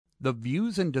The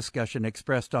views and discussion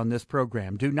expressed on this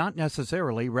program do not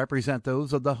necessarily represent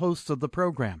those of the hosts of the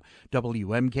program,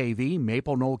 WMKV,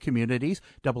 Maple Knoll Communities,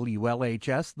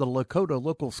 WLHS, the Lakota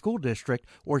Local School District,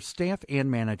 or staff and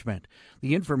management.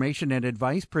 The information and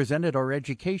advice presented are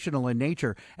educational in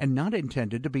nature and not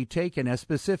intended to be taken as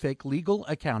specific legal,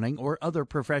 accounting, or other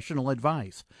professional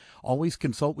advice. Always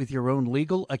consult with your own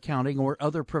legal, accounting, or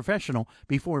other professional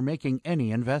before making any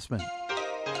investment.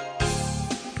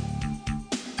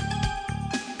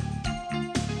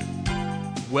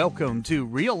 Welcome to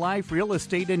Real Life Real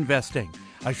Estate Investing,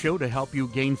 a show to help you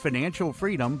gain financial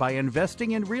freedom by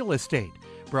investing in real estate.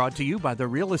 Brought to you by the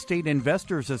Real Estate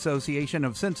Investors Association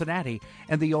of Cincinnati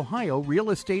and the Ohio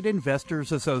Real Estate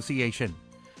Investors Association.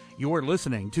 You're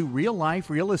listening to Real Life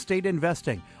Real Estate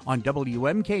Investing on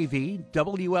WMKV,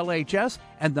 WLHS,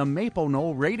 and the Maple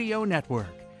Knoll Radio Network.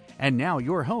 And now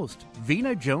your host,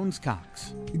 Vena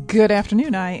Jones-Cox. Good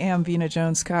afternoon. I am Vena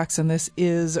Jones-Cox, and this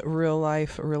is Real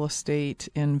Life Real Estate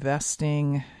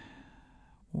Investing,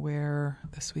 where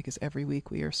this week, as every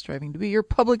week, we are striving to be your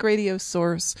public radio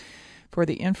source for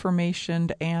the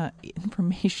information and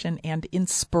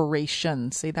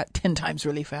inspiration. Say that 10 times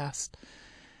really fast.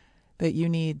 That you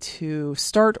need to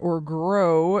start or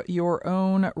grow your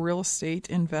own real estate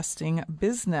investing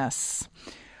business.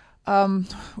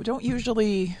 We don't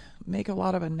usually make a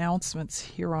lot of announcements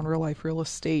here on Real Life Real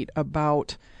Estate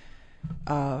about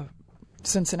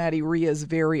Cincinnati REIA's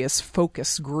various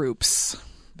focus groups,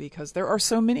 because there are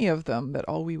so many of them that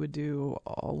all we would do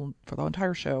for the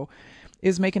entire show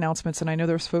is make announcements. And I know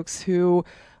there's folks who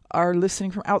are listening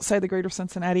from outside the greater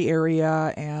Cincinnati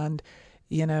area, and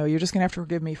you know, you're just going to have to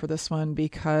forgive me for this one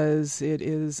because it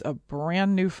is a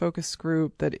brand new focus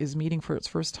group that is meeting for its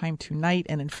first time tonight.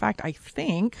 And in fact, I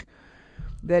think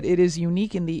that it is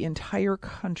unique in the entire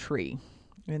country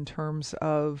in terms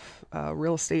of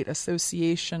real estate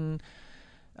association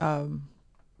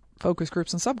focus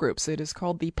groups and subgroups. It is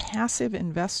called the Passive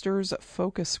Investors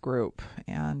Focus Group,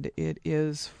 and it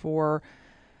is for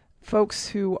folks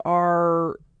who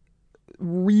are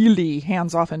really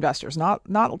hands-off investors.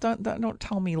 Don't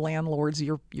tell me landlords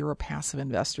you're a passive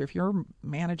investor. If you're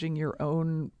managing your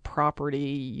own property,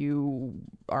 you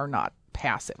are not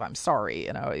passive. I'm sorry.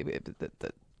 You know,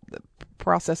 the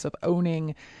process of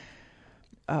owning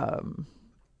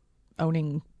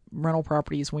rental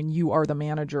properties when you are the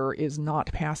manager is not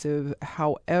passive,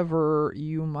 however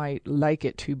you might like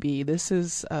it to be. This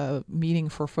is a meeting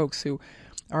for folks who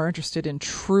are interested in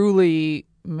truly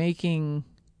making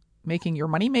your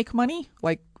money make money.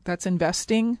 Like, that's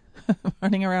investing.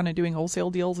 Running around and doing wholesale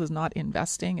deals is not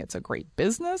investing. It's a great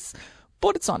business,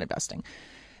 but it's not investing.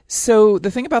 So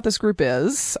the thing about this group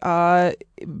is,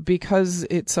 because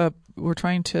we're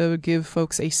trying to give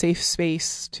folks a safe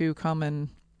space to come and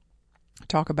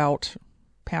talk about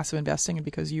passive investing, and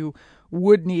because you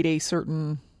would need a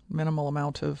certain minimal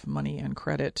amount of money and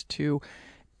credit to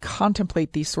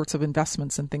contemplate these sorts of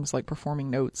investments and things like performing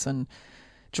notes and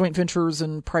joint ventures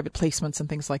and private placements and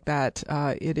things like that,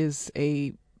 it is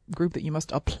a group that you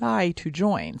must apply to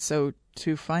join. So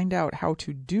to find out how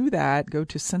to do that, go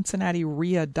to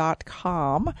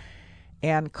CincinnatiREIA.com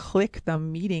and click the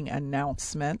meeting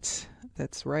announcement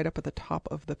that's right up at the top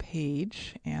of the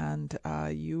page, and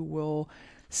you will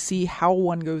see how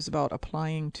one goes about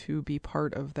applying to be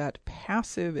part of that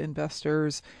Passive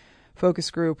Investors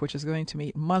Focus Group, which is going to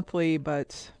meet monthly,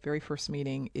 but very first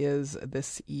meeting is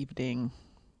this evening.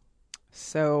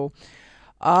 So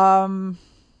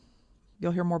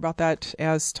you'll hear more about that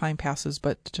as time passes,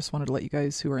 but just wanted to let you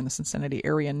guys who are in the Cincinnati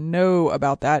area know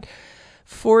about that.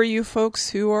 For you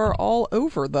folks who are all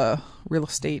over the real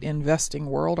estate investing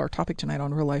world, our topic tonight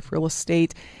on Real Life Real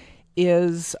Estate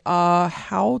is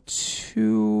how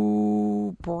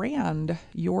to brand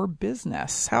your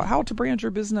business. How to brand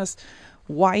your business,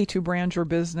 why to brand your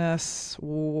business,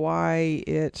 why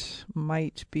it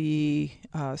might be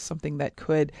something that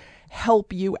could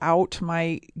help you out.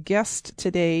 My guest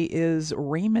today is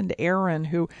Raymond Aaron,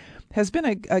 who has been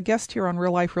a guest here on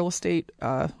Real Life Real Estate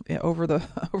over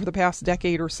the past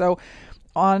decade or so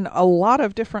on a lot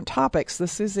of different topics.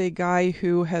 This is a guy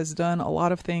who has done a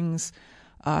lot of things,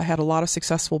 had a lot of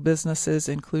successful businesses,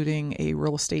 including a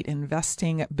real estate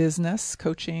investing business,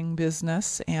 coaching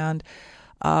business, and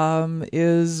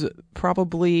is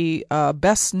probably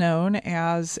best known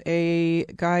as a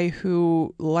guy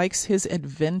who likes his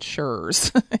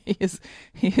adventures.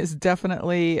 He is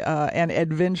definitely an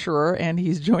adventurer, and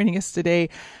he's joining us today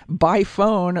by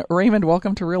phone. Raymond,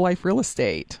 welcome to Real Life Real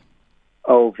Estate.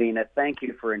 Oh, Vena, thank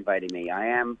you for inviting me. I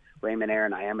am Raymond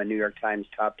Aaron. I am a New York Times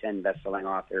top 10 best-selling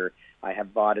author. I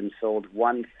have bought and sold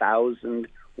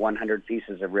 1,100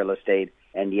 pieces of real estate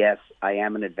And yes, I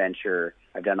am an adventurer.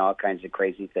 I've done all kinds of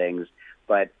crazy things.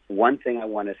 But one thing I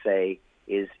want to say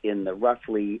is in the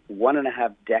roughly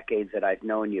 1.5 decades that I've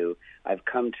known you, I've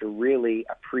come to really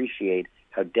appreciate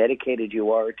how dedicated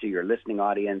you are to your listening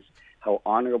audience, how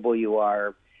honorable you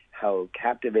are, how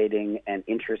captivating and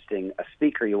interesting a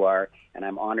speaker you are, and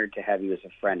I'm honored to have you as a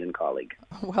friend and colleague.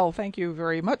 Well, thank you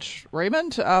very much,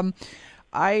 Raymond.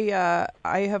 I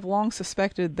have long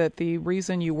suspected that the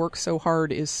reason you work so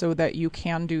hard is so that you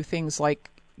can do things like,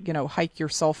 hike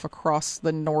yourself across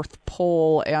the North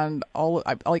Pole and all.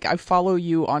 I follow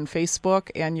you on Facebook,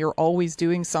 and you're always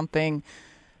doing something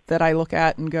that I look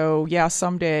at and go, yeah,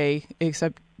 someday,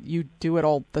 except you do it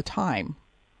all the time.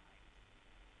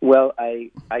 Well,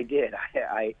 I did.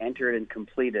 I entered and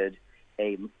completed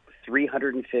a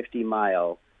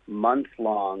 350-mile,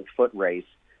 month-long foot race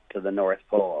to the North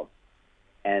Pole.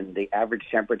 And the average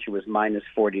temperature was minus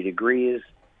 40 degrees.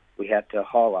 We had to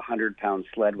haul a 100-pound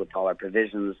sled with all our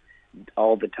provisions,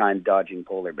 all the time dodging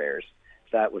polar bears.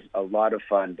 So that was a lot of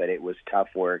fun, but it was tough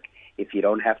work. If you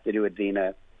don't have to do it,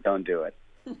 Vina, don't do it.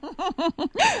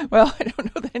 Well, I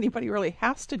don't know that anybody really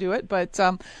has to do it, but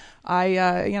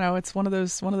it's one of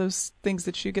those things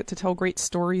that you get to tell great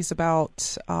stories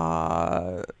about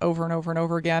over and over and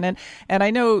over again. And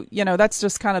I know, that's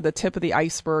just kind of the tip of the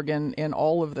iceberg in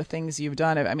all of the things you've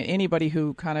done. I mean, anybody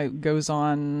who kind of goes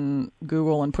on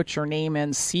Google and puts your name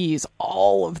in sees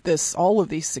all of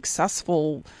these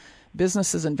successful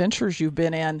businesses and ventures you've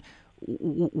been in.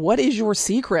 What is your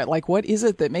secret? Like, what is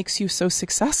it that makes you so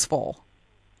successful?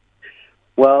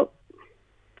 Well,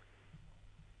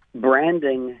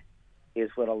 branding is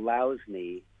what allows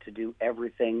me to do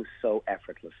everything so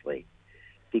effortlessly.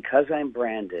 Because I'm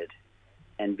branded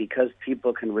and because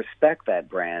people can respect that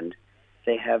brand,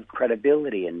 they have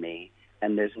credibility in me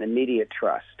and there's an immediate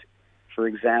trust. For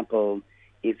example,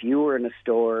 if you were in a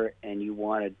store and you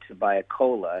wanted to buy a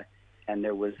cola and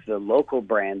there was the local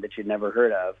brand that you'd never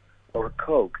heard of, or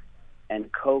Coke,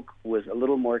 and Coke was a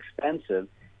little more expensive,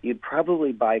 you'd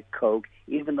probably buy Coke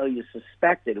even though you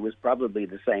suspected it was probably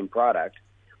the same product.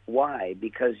 Why?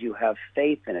 Because you have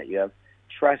faith in it. You have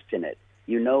trust in it.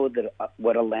 You know that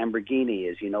what a Lamborghini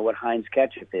is. You know what Heinz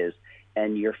ketchup is,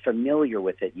 and you're familiar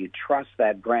with it. You trust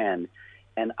that brand.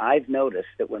 And I've noticed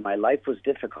that when my life was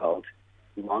difficult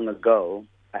long ago,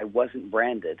 I wasn't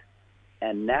branded.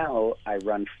 And now I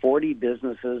run 40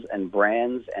 businesses and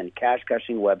brands and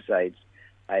cash-gushing websites.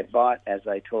 I as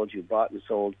I told you, bought and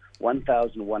sold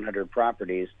 1,100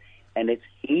 properties, and it's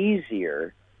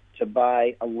easier to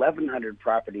buy 1,100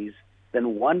 properties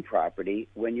than one property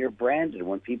when you're branded,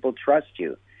 when people trust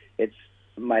you.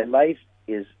 My life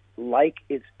is like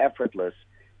it's effortless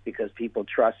because people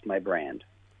trust my brand.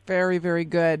 Very, very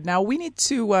good. Now, we need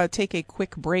to take a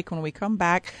quick break. When we come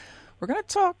back, we're going to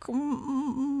talk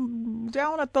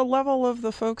down at the level of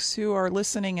the folks who are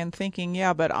listening and thinking,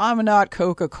 yeah, but I'm not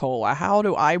Coca-Cola. How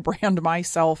do I brand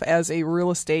myself as a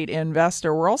real estate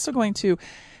investor? We're also going to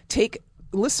take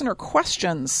listener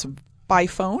questions by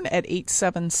phone at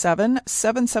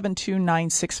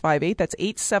 877-772-9658. That's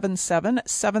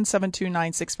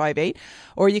 877-772-9658.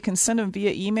 Or you can send them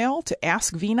via email to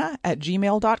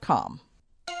askvina@gmail.com.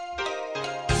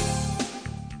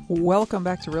 Welcome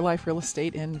back to Real Life Real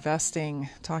Estate Investing.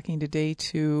 Talking today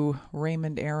to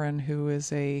Raymond Aaron, who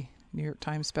is a New York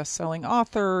Times bestselling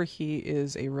author. He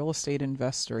is a real estate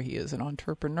investor. He is an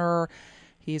entrepreneur.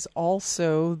 He's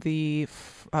also the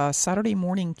Saturday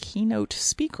morning keynote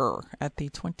speaker at the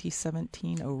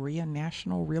 2017 OREA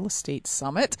National Real Estate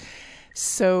Summit.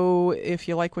 So if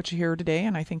you like what you hear today,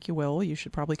 and I think you will, you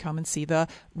should probably come and see the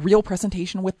real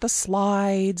presentation with the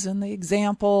slides and the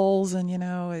examples. And,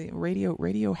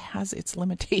 radio has its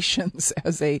limitations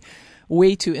as a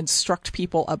way to instruct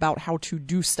people about how to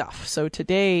do stuff. So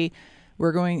today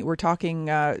we're talking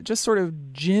just sort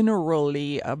of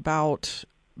generally about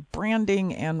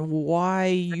branding and why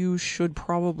you should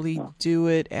probably do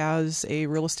it as a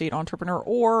real estate entrepreneur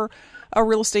or a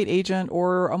real estate agent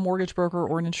or a mortgage broker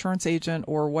or an insurance agent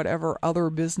or whatever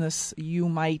other business you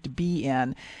might be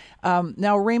in.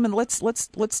 Now, Raymond, let's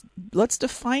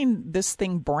define this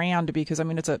thing brand, because I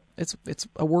mean it's a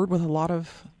word with a lot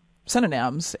of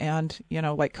synonyms, and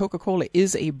like Coca-Cola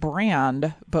is a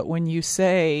brand, but when you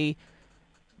say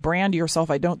brand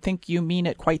yourself, I don't think you mean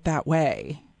it quite that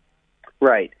way.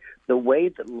 Right. The way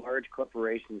that large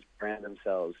corporations brand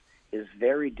themselves is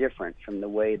very different from the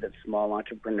way that small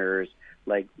entrepreneurs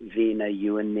like Vina,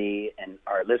 you and me, and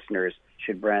our listeners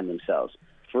should brand themselves.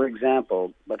 For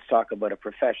example, let's talk about a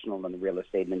professional in the real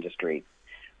estate industry.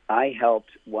 I helped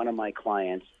one of my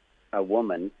clients, a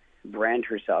woman, brand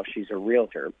herself. She's a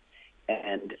realtor,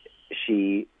 and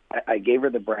I gave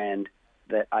her the brand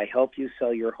that I help you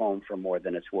sell your home for more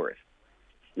than it's worth.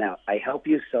 Now, I help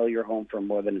you sell your home for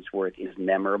more than it's worth is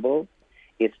memorable.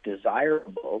 It's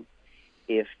desirable.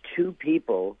 If two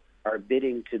people are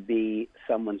bidding to be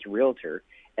someone's realtor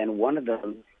and one of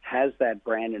them has that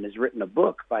brand and has written a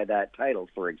book by that title,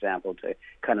 for example, to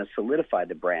kind of solidify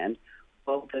the brand,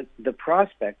 well, the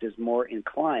prospect is more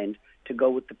inclined to go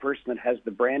with the person that has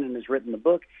the brand and has written the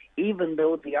book, even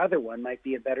though the other one might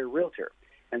be a better realtor.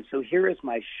 And so here is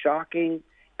my shocking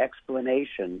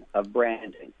explanation of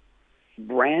branding.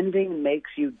 Branding makes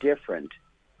you different,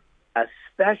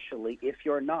 especially if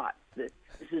you're not. This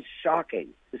is shocking.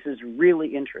 This is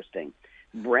really interesting.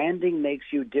 Branding makes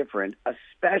you different,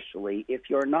 especially if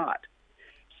you're not.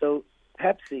 So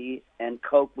Pepsi and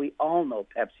Coke, we all know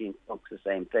Pepsi and Coke's the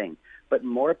same thing, but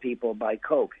more people buy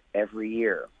Coke every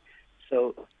year.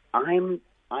 So I'm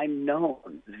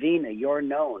known. Vena, you're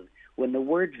known. When the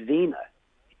word Vena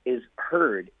is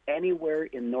heard anywhere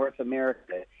in North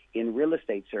America in real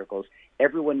estate circles,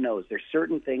 everyone knows. There's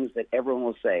certain things that everyone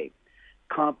will say.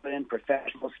 Competent,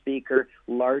 professional speaker,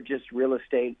 largest real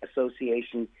estate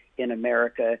association in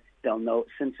America. They'll know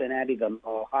Cincinnati, they'll know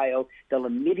Ohio. They'll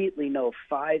immediately know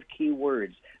 5 key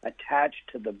words attached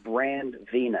to the brand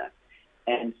Vena.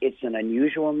 And it's an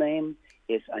unusual name.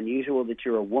 It's unusual that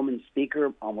you're a woman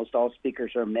speaker. Almost all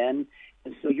speakers are men.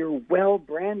 And so you're well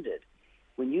branded.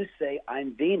 When you say,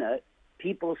 I'm Vena,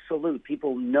 people salute.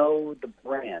 People know the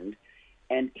brand.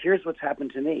 And here's what's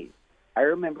happened to me. I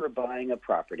remember buying a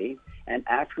property, and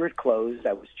after it closed,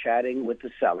 I was chatting with the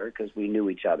seller because we knew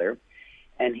each other.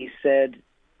 And he said,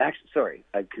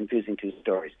 I'm confusing two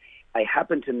stories. I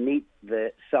happened to meet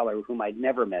the seller whom I'd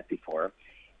never met before,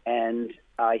 and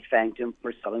I thanked him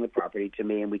for selling the property to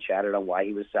me, and we chatted on why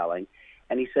he was selling.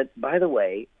 And he said, by the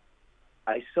way,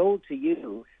 I sold to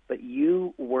you, but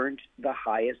you weren't the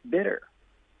highest bidder.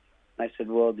 And I said,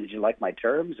 well, did you like my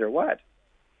terms or what?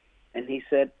 And he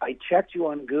said, I checked you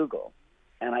on Google,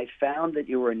 and I found that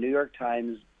you were a New York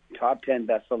Times top 10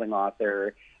 best-selling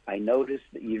author. I noticed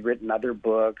that you'd written other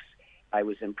books. I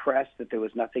was impressed that there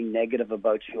was nothing negative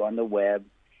about you on the web.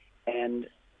 And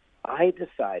I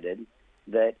decided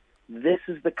that this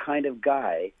is the kind of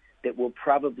guy that will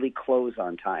probably close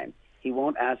on time. He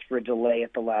won't ask for a delay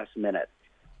at the last minute.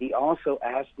 He also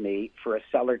asked me for a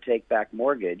seller take-back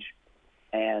mortgage,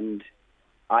 and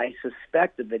I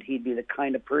suspected that he'd be the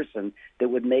kind of person that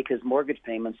would make his mortgage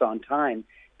payments on time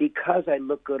because I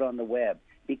looked good on the web,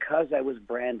 because I was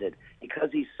branded, because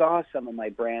he saw some of my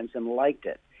brands and liked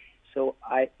it. So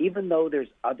even though there's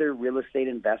other real estate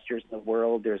investors in the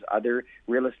world, there's other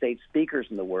real estate speakers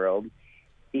in the world,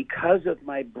 because of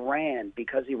my brand,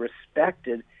 because he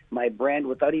respected my brand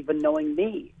without even knowing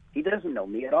me. He doesn't know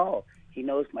me at all. He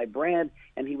knows my brand,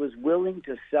 and he was willing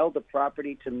to sell the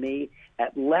property to me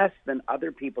at less than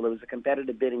other people. It was a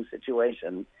competitive bidding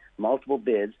situation, multiple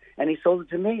bids, and he sold it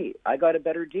to me. I got a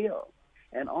better deal.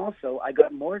 And also, I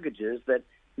got mortgages that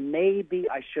maybe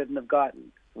I shouldn't have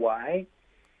gotten. Why?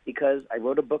 Because I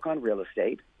wrote a book on real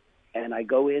estate, and I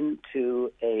go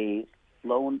into a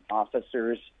loan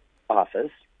officer's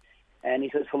office, and he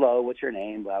says, hello, what's your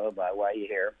name, blah, blah, blah, why are you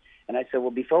here? And I said,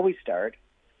 well, before we start,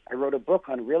 I wrote a book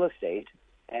on real estate,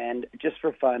 and just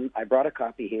for fun, I brought a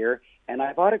copy here, and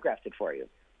I've autographed it for you.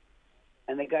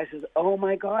 And the guy says, oh,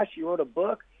 my gosh, you wrote a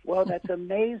book? Well, that's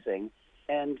amazing.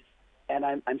 And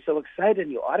I'm so excited,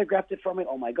 and you autographed it for me?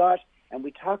 Oh, my gosh. And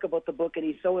we talk about the book, and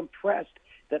he's so impressed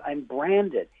that I'm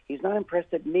branded. He's not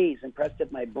impressed at me. He's impressed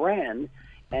at my brand.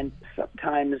 And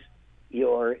sometimes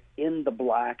you're in the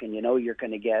black, and you know you're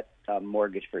going to get a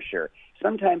mortgage for sure.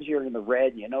 Sometimes you're in the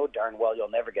red, and you know darn well you'll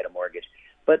never get a mortgage.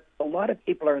 But a lot of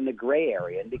people are in the gray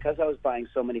area, and because I was buying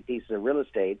so many pieces of real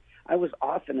estate, I was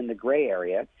often in the gray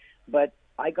area. But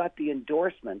I got the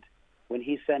endorsement when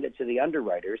he sent it to the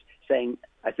underwriters saying,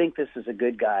 I think this is a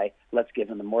good guy, let's give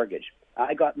him the mortgage.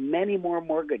 I got many more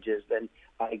mortgages than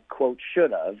I, quote,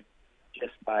 should have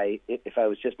if I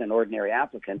was just an ordinary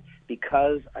applicant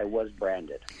because I was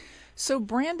branded. So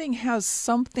branding has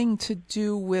something to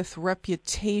do with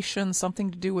reputation,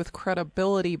 something to do with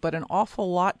credibility, but an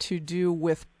awful lot to do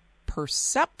with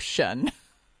perception,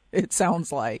 it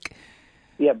sounds like.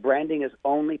 Yeah, branding is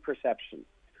only perception.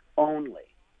 Only.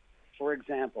 For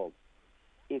example,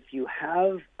 if you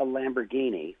have a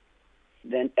Lamborghini,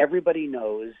 then everybody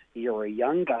knows you're a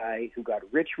young guy who got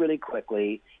rich really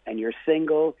quickly, and you're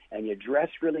single, and you dress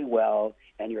really well,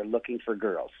 and you're looking for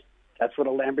girls. That's what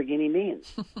a Lamborghini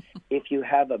means. If you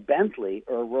have a Bentley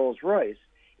or a Rolls Royce,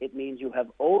 it means you have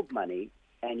old money,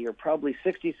 and you're probably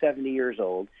 60, 70 years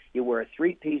old, you wear a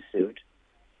three-piece suit,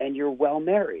 and you're well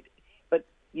married. But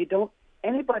you don't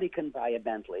Anybody can buy a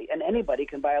Bentley and anybody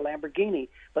can buy a Lamborghini,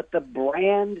 but the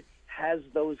brand has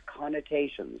those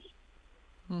connotations.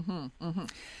 Mm-hmm, mm-hmm.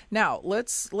 Now,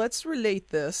 let's relate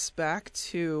this back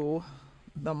to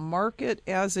the market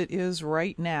as it is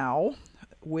right now,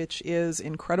 which is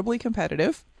incredibly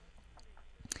competitive.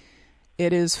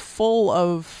 It is full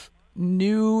of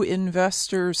new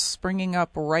investors springing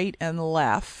up right and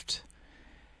left.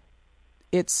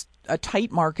 It's a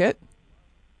tight market.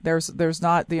 There's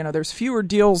not, there's fewer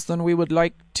deals than we would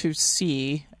like to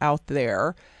see out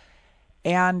there.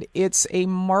 And it's a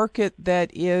market that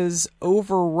is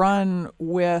overrun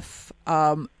with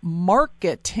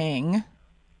marketing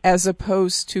as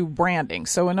opposed to branding.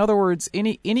 So in other words,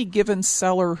 any given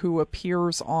seller who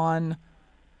appears on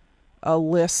a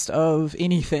list of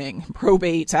anything,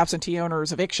 probates, absentee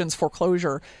owners, evictions,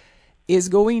 foreclosure, is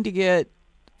going to get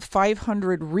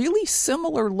 500 really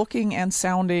similar looking and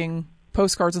sounding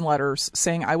postcards and letters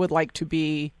saying, I would like to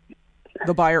be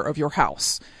the buyer of your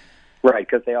house. Right,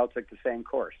 because they all took the same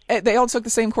course. They all took the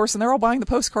same course, and they're all buying the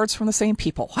postcards from the same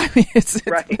people. I mean,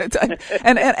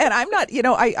 and I'm not,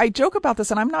 I joke about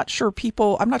this, and I'm not sure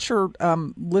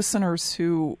listeners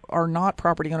who are not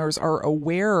property owners are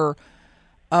aware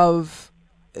of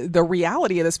the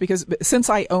reality of this, because since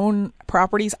I own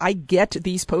properties, I get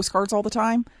these postcards all the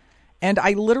time. And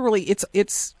I literally,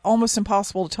 it's almost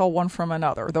impossible to tell one from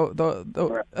another.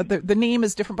 The name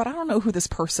is different, but I don't know who this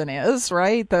person is,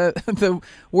 right? The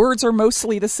words are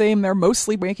mostly the same. They're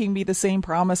mostly making me the same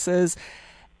promises.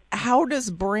 How does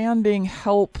branding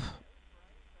help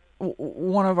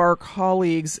one of our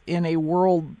colleagues in a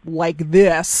world like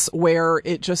this, where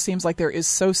it just seems like there is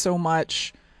so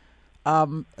much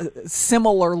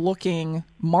similar looking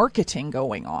marketing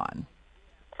going on?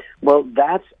 Well,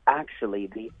 that's actually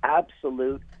the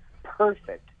absolute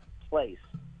perfect place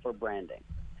for branding.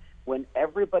 When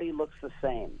everybody looks the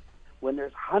same, when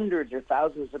there's hundreds or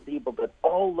thousands of people that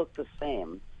all look the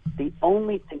same, the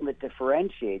only thing that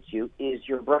differentiates you is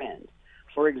your brand.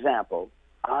 For example,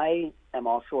 I am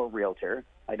also a realtor.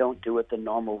 I don't do it the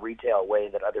normal retail way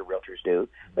that other realtors do,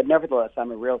 but nevertheless,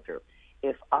 I'm a realtor.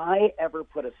 If I ever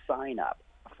put a sign up,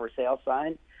 a for sale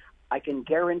sign, I can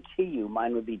guarantee you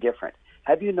mine would be different.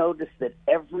 Have you noticed that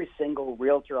every single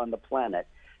realtor on the planet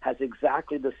has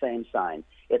exactly the same sign?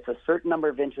 It's a certain number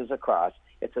of inches across,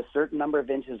 it's a certain number of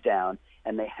inches down,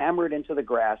 and they hammer it into the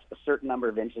grass a certain number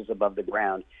of inches above the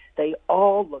ground. They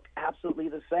all look absolutely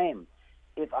the same.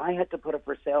 If I had to put a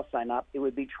for sale sign up, it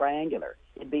would be triangular.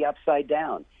 It'd be upside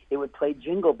down. It would play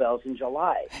Jingle Bells in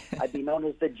July. I'd be known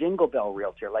as the Jingle Bell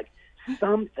Realtor, like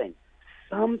something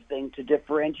to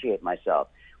differentiate myself.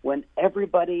 When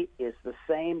everybody is the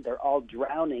same, they're all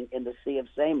drowning in the sea of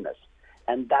sameness.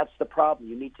 And that's the problem.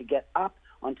 You need to get up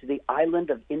onto the island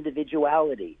of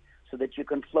individuality so that you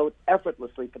can float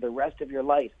effortlessly for the rest of your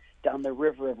life down the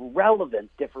river of relevant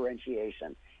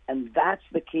differentiation. And that's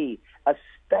the key,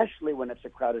 especially when it's a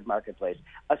crowded marketplace,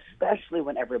 especially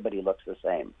when everybody looks the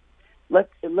same.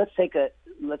 Let's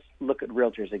look at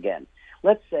realtors again.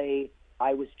 Let's say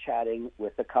I was chatting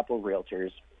with a couple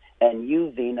realtors, and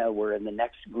you, Vina, were in the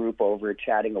next group over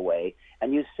chatting away,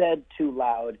 and you said too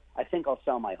loud, I think I'll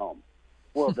sell my home.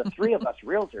 Well, the three of us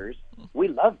realtors, we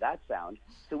love that sound,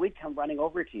 so we'd come running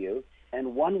over to you,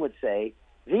 and one would say,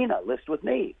 Vina, list with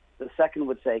me. The second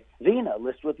would say, Vina,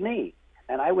 list with me.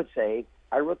 And I would say,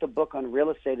 I wrote the book on real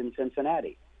estate in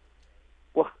Cincinnati.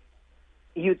 Well,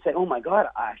 you'd say, oh, my God,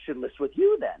 I should list with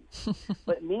you then.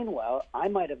 But meanwhile, I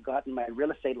might have gotten my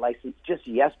real estate license just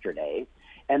yesterday,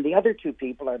 and the other two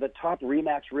people are the top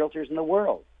RE/MAX realtors in the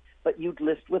world. But you'd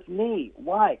list with me.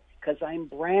 Why? Because I'm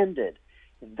branded.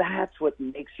 That's what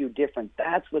makes you different.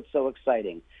 That's what's so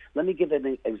exciting. Let me give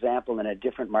an example in a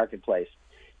different marketplace.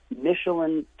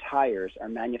 Michelin tires are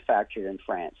manufactured in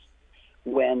France.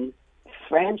 When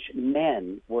French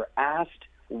men were asked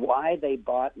why they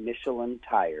bought Michelin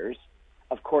tires,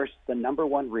 of course, the number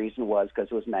one reason was because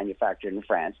it was manufactured in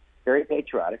France. Very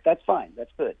patriotic. That's fine.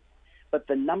 That's good. But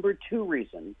the number two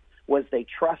reason was they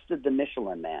trusted the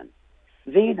Michelin man.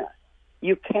 Vina,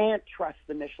 you can't trust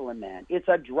the Michelin man. It's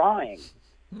a drawing.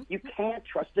 You can't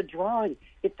trust a drawing.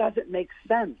 It doesn't make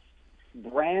sense.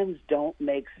 Brands don't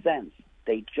make sense.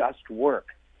 They just work.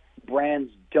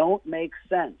 Brands don't make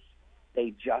sense.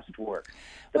 They just work.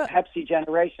 The Pepsi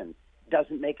generation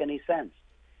doesn't make any sense.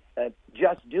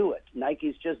 Just do it.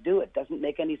 Nike's just do it. Doesn't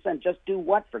make any sense. Just do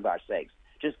what, for gosh sakes?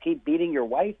 Just keep beating your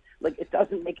wife? Like, it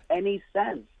doesn't make any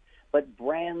sense. But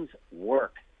brands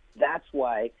work. That's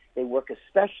why they work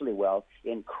especially well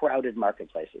in crowded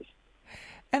marketplaces.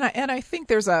 And I think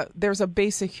there's a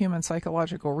basic human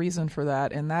psychological reason for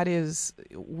that, and that is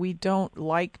we don't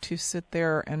like to sit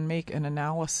there and make an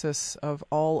analysis of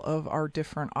all of our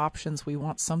different options. We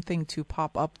want something to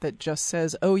pop up that just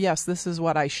says, "Oh yes, this is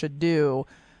what I should do."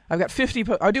 I've got 50.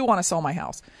 I do want to sell my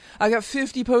house. I got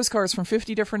 50 postcards from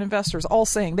 50 different investors, all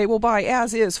saying they will buy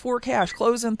as is, for cash,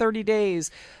 close in 30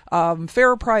 days,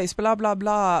 fair price, blah blah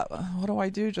blah. What do I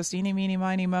do? Just eeny meeny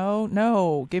miny mo?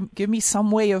 No, give me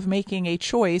some way of making a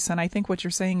choice. And I think what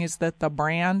you're saying is that the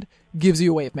brand gives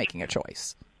you a way of making a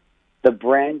choice. The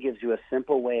brand gives you a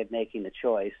simple way of making the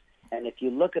choice. And if you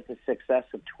look at the success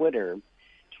of Twitter,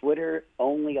 Twitter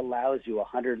only allows you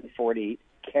 140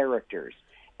 characters.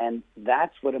 And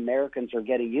that's what Americans are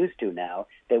getting used to now.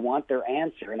 They want their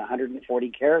answer in 140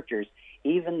 characters.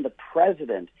 Even the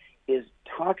president is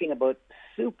talking about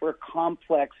super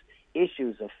complex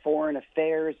issues of foreign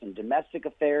affairs and domestic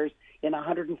affairs in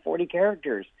 140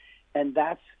 characters. And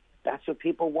that's what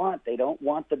people want. They don't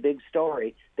want the big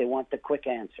story. They want the quick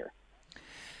answer.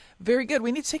 Very good.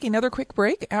 We need to take another quick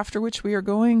break, after which we are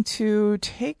going to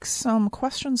take some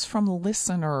questions from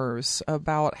listeners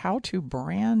about how to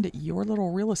brand your little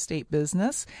real estate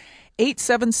business.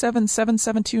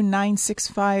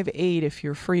 877-772-9658 if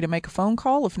you're free to make a phone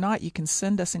call. If not, you can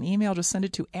send us an email. Just send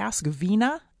it to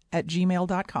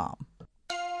askvina@gmail.com.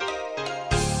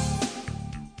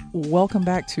 Welcome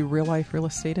back to Real Life Real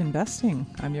Estate Investing.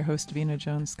 I'm your host, Vina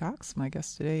Jones-Cox. My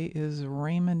guest today is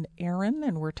Raymond Aaron,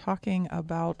 and we're talking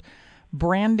about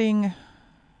branding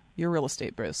your real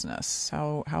estate business.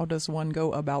 How does one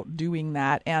go about doing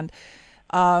that? And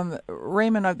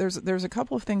Raymond, there's a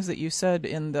couple of things that you said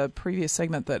in the previous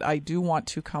segment that I do want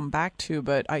to come back to,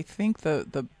 but I think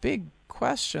the big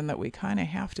question that we kind of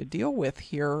have to deal with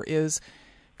here is,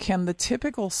 can the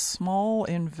typical small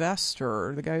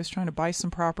investor, the guy who's trying to buy some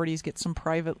properties, get some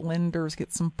private lenders,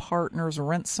 get some partners,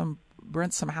 rent some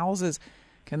houses,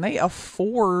 can they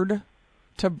afford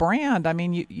to brand? I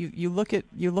mean, you look at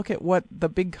what the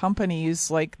big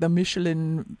companies like the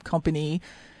Michelin company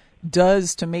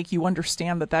does to make you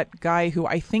understand that guy who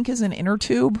I think is an inner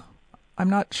tube. I'm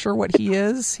not sure what he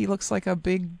is. He looks like a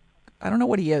big, I don't know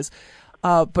what he is.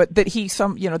 But that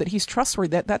that he's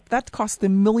trustworthy. That cost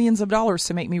them millions of dollars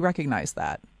to make me recognize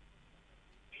that.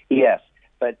 Yes,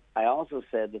 but I also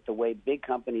said that the way big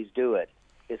companies do it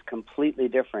is completely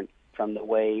different from the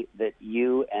way that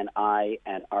you and I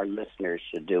and our listeners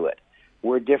should do it.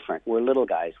 We're different. We're little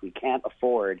guys. We can't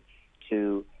afford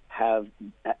to have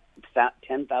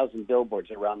 10,000 billboards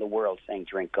around the world saying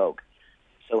drink Coke.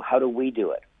 So how do we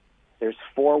do it? There's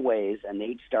 4 ways, and they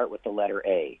each start with the letter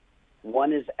A.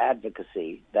 One is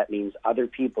advocacy. That means other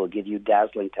people give you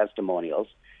dazzling testimonials,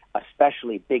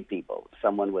 especially big people,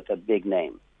 someone with a big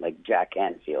name like Jack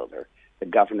Canfield or the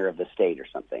governor of the state or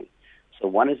something. So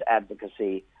one is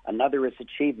advocacy. Another is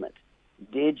achievement.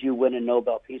 Did you win a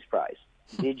Nobel Peace Prize?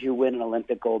 Did you win an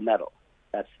Olympic gold medal?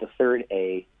 That's the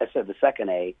second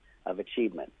A of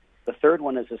achievement. The third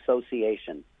one is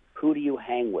association. Who do you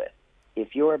hang with?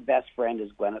 If your best friend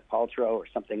is Gwyneth Paltrow or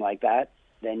something like that,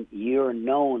 then you're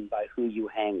known by who you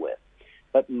hang with.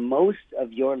 But most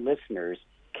of your listeners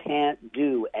can't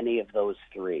do any of those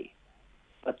 3.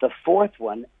 But the fourth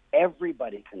one,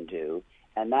 everybody can do,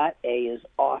 and that A is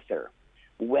author.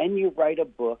 When you write a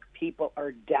book, people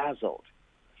are dazzled.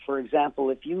 For example,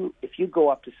 if you go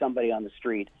up to somebody on the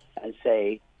street and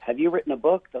say, "Have you written a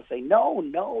book?" They'll say, No,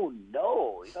 you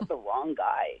got the wrong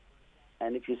guy.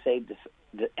 And if you say,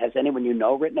 "Has anyone you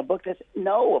know written a book?" They say,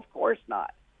 "No, of course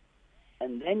not."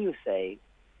 And then you say,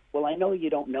 "Well, I know you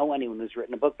don't know anyone who's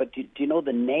written a book, but do you know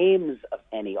the names of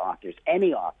any authors,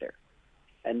 any author?"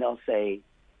 And they'll say,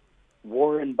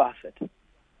 Warren Buffett,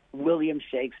 William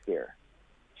Shakespeare,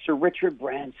 Sir Richard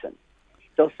Branson.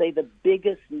 They'll say the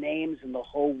biggest names in the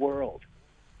whole world.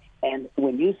 And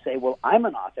when you say, "Well, I'm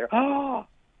an author,"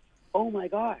 oh my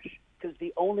gosh, because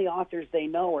the only authors they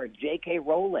know are J.K.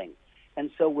 Rowling. And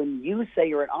so when you say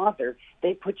you're an author,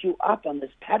 they put you up on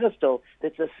this pedestal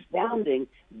that's astounding,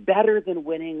 better than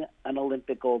winning an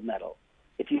Olympic gold medal.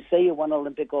 If you say you won an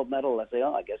Olympic gold medal, they'll say,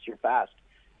 "Oh, I guess you're fast."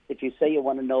 If you say you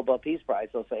won a Nobel Peace Prize,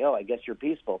 they'll say, "Oh, I guess you're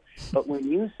peaceful." But when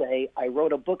you say, "I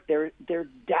wrote a book," they're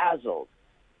dazzled.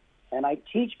 And I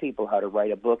teach people how to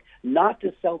write a book, not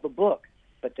to sell the book,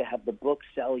 but to have the book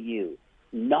sell you.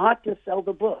 Not to sell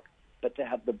the book, but to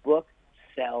have the book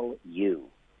sell you.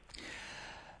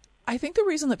 I think the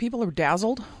reason that people are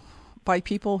dazzled by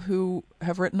people who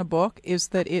have written a book is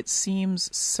that it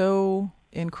seems so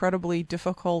incredibly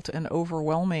difficult and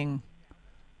overwhelming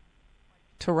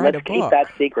to write a book. Let's keep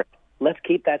that secret. Let's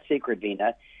keep that secret,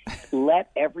 Vina. Let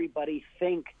everybody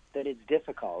think that it's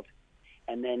difficult,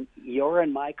 and then your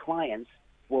and my clients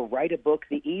will write a book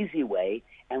the easy way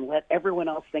and let everyone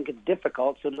else think it's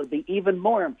difficult, so it'll be even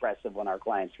more impressive when our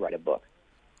clients write a book.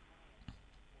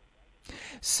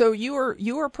 So you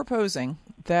are proposing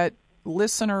that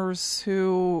listeners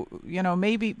who,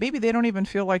 maybe they don't even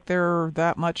feel like they're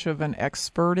that much of an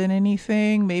expert in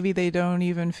anything. Maybe they don't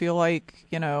even feel like,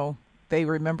 they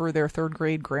remember their third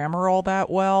grade grammar all that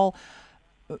well,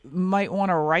 might want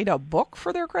to write a book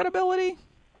for their credibility?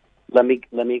 Let me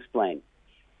explain.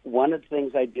 One of the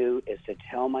things I do is to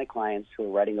tell my clients who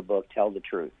are writing a book, tell the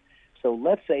truth. So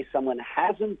let's say someone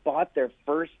hasn't bought their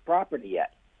first property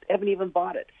yet. They haven't even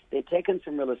bought it. They've taken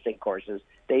some real estate courses.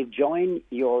 They've joined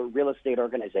your real estate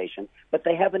organization, but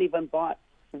they haven't even bought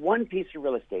one piece of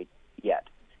real estate yet.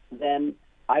 Then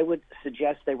I would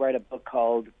suggest they write a book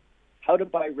called How to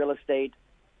Buy Real Estate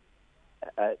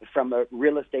from a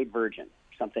Real Estate Virgin,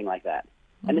 something like that.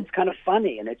 Mm-hmm. And it's kind of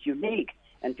funny and it's unique.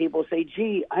 And people say,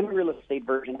 gee, I'm a real estate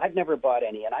virgin. I've never bought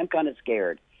any, and I'm kind of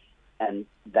scared. And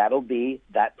that'll be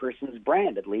that person's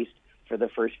brand, at least for the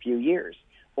first few years.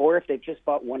 Or if they've just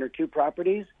bought one or two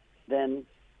properties, then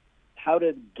how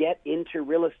to get into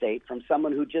real estate from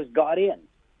someone who just got in.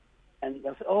 And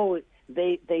they'll say, oh,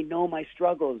 they know my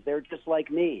struggles. They're just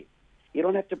like me. You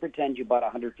don't have to pretend you bought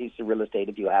 100 pieces of real estate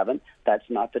if you haven't. That's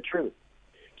not the truth.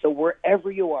 So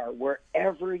wherever you are,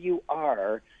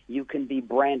 you can be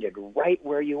branded right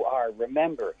where you are.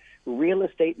 Remember, real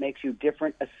estate makes you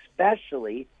different,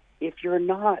 especially if you're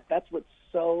not. That's what's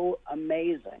so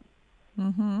amazing.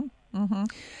 Mm-hmm. Mm-hmm.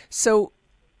 So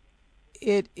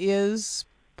it is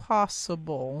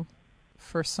possible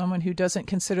for someone who doesn't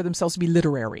consider themselves to be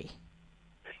literary.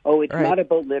 Oh, it's not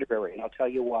about literary, and I'll tell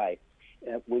you why.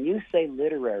 When you say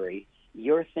literary,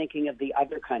 you're thinking of the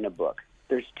other kind of book.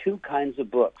 There's two kinds of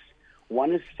books.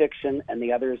 One is fiction and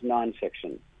the other is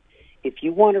nonfiction. If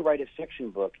you want to write a fiction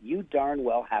book, you darn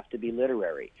well have to be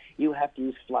literary. You have to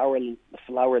use flowery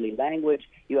language.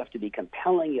 You have to be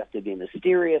compelling. You have to be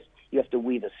mysterious. You have to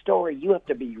weave a story. You have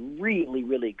to be really,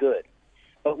 really good.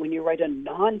 But when you write a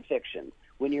nonfiction,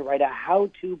 when you write a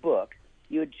how-to book,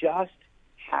 you just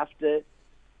have to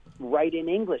write in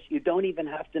English. You don't even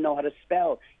have to know how to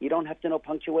spell. You don't have to know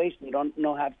punctuation. You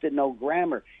don't have to know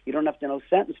grammar. You don't have to know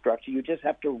sentence structure. You just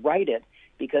have to write it,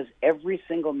 because every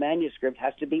single manuscript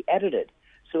has to be edited.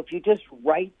 So if you just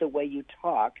write the way you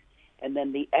talk, and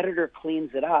then the editor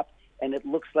cleans it up, and it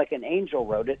looks like an angel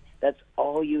wrote it, that's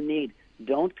all you need.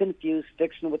 Don't confuse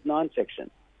fiction with nonfiction.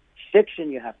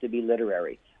 Fiction, you have to be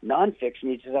literary. Nonfiction,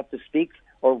 you just have to speak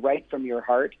or write from your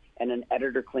heart, and an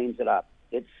editor cleans it up.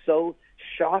 It's so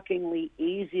shockingly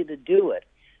easy to do it,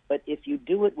 but if you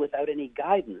do it without any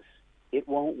guidance, it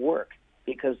won't work,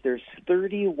 because there's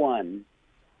 31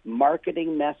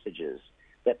 marketing messages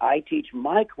that I teach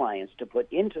my clients to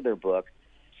put into their book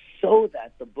so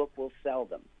that the book will sell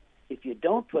them. If you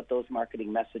don't put those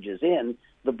marketing messages in,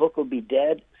 the book will be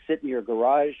dead, sit in your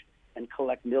garage, and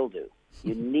collect mildew.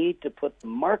 You need to put the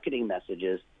marketing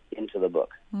messages into the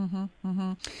book. Mm-hmm,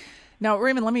 mm-hmm. Now,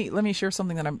 Raymond, let me share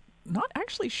something that I'm not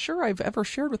actually sure I've ever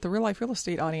shared with the Real Life Real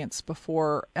Estate audience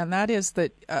before, and that is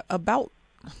that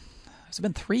it's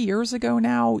been 3 years ago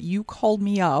now, you called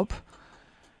me up,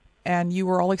 and you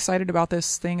were all excited about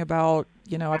this thing about,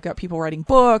 I've got people writing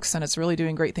books, and it's really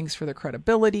doing great things for their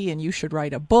credibility, and you should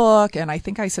write a book. And I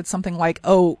think I said something like,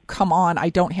 oh, come on, I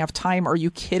don't have time. Are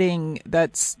you kidding?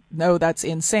 That's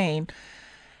insane.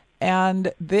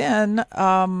 And then,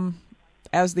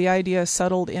 as the idea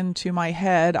settled into my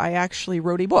head, I actually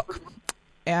wrote a book,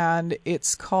 and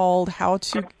it's called How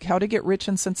to Get Rich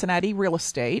in Cincinnati Real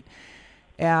Estate.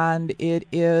 And it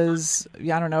is,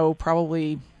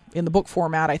 probably in the book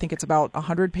format, I think it's about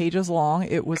 100 pages long.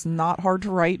 It was not hard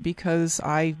to write because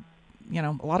a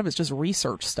lot of it's just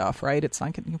research stuff, right? You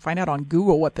can find out on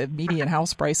Google what the median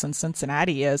house price in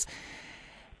Cincinnati is.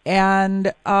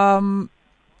 And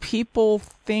people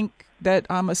think that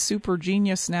I'm a super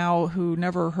genius now who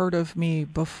never heard of me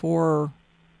before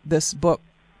this book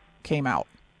came out.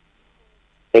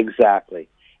 Exactly.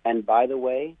 And by the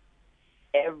way,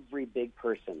 every big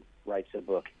person writes a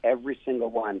book, every single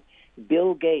one.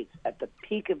 Bill Gates, at the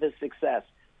peak of his success,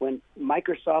 when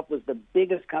Microsoft was the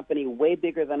biggest company, way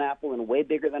bigger than Apple and way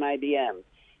bigger than IBM,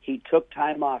 he took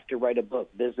time off to write a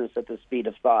book, Business at the Speed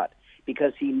of Thought,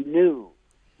 because he knew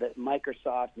that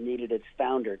Microsoft needed its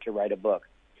founder to write a book.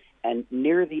 And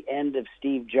near the end of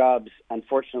Steve Jobs'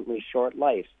 unfortunately short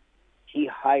life, he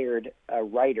hired a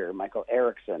writer, Michael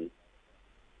Isaacson,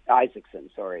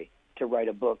 to write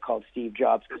a book called Steve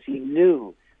Jobs, because he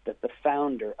knew that the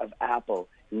founder of Apple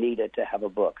needed to have a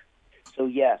book. So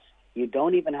yes, You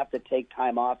don't even have to take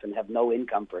time off and have no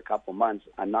income for a couple months.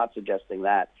 I'm not suggesting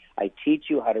that. I teach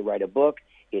you how to write a book.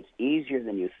 It's easier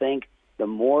than you think. The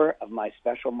more of my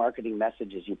special marketing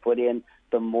messages you put in,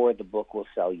 the more the book will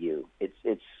sell you. It's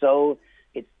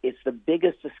the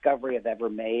biggest discovery I've ever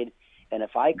made. And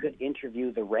if I could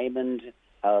interview the Raymond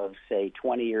of, say,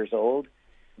 20 years old,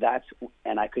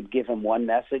 and I could give him one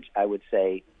message, I would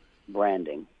say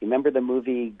branding. You remember the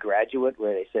movie Graduate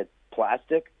where they said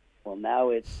plastic? Well, now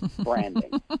it's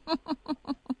branding.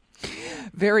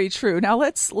 Very true. Now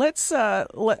let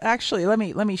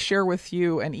me share with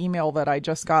you an email that I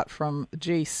just got from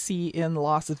JC in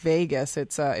Las Vegas.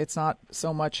 It's not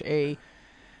so much a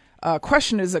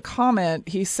question as a comment.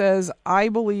 He says, I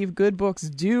believe good books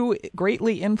do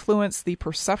greatly influence the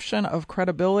perception of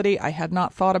credibility. I had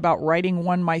not thought about writing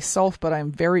one myself, but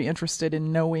I'm very interested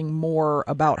in knowing more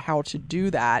about how to do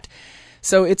that.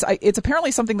 So it's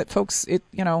apparently something that folks, it's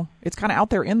kind of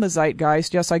out there in the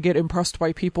zeitgeist. Yes, I get impressed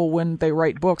by people when they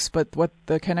write books, but what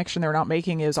the connection they're not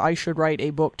making is I should write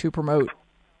a book to promote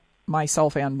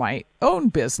myself and my own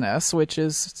business, which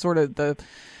is sort of the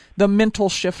mental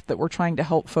shift that we're trying to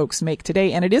help folks make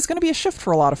today. And it is going to be a shift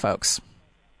for a lot of folks.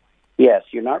 Yes,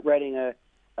 you're not writing a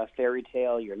fairy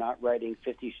tale. You're not writing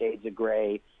 50 Shades of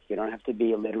Grey. You don't have to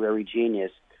be a literary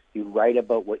genius. You write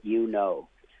about what you know.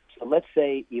 So let's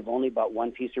say you've only bought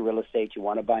one piece of real estate, you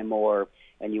want to buy more,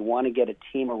 and you want to get a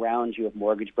team around you of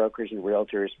mortgage brokers and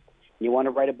realtors, and you want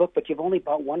to write a book, but you've only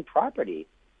bought one property.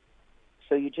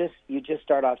 So you just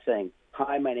start off saying,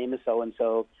 hi, my name is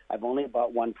so-and-so, I've only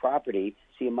bought one property,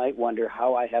 so you might wonder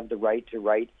how I have the right to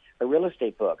write a real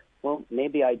estate book. Well,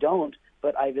 maybe I don't,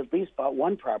 but I've at least bought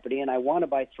one property, and I want to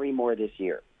buy 3 more this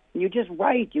year. And you just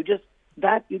write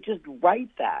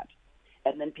that.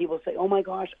 And then people say, oh, my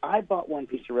gosh, I bought one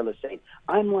piece of real estate.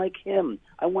 I'm like him.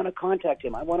 I want to contact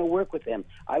him. I want to work with him.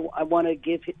 I want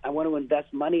to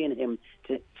invest money in him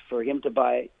for him to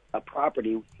buy a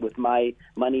property with my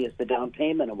money as the down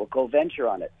payment, and we'll co-venture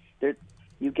on it.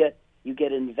 You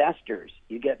get investors.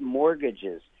 You get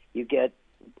mortgages. You get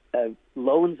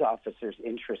loans officers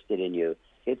interested in you.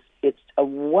 It's a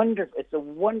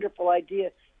wonderful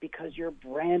idea because you're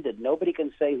branded. Nobody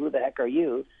can say, who the heck are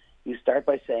you? You start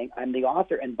by saying, I'm the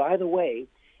author. And by the way,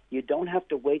 you don't have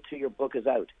to wait till your book is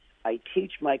out. I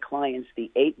teach my clients the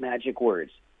 8 magic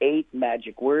words. 8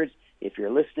 magic words. If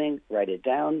you're listening, write it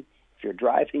down. If you're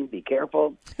driving, be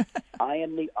careful. I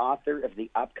am the author of the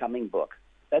upcoming book.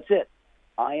 That's it.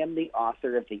 I am the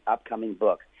author of the upcoming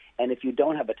book. And if you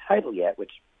don't have a title yet,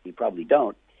 which you probably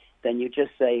don't, then you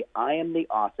just say, I am the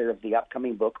author of the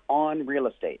upcoming book on real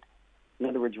estate. In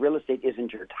other words, real estate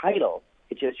isn't your title.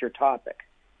 It's just your topic.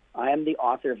 I am the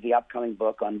author of the upcoming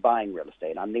book on buying real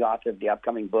estate. I'm the author of the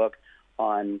upcoming book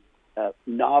on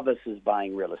novices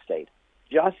buying real estate.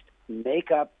 Just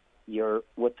make up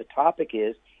what the topic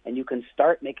is, and you can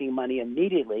start making money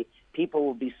immediately. People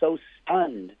will be so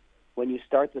stunned when you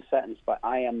start the sentence by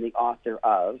I am the author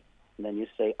of, and then you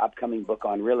say upcoming book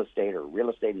on real estate or real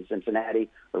estate in Cincinnati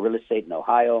or real estate in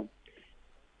Ohio.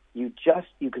 You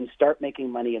can start making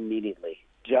money immediately.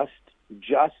 Just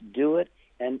do it.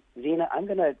 And Zena, I'm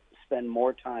going to spend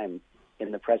more time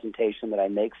in the presentation that I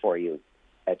make for you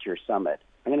at your summit.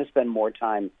 I'm going to spend more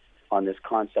time on this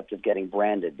concept of getting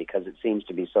branded because it seems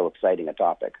to be so exciting a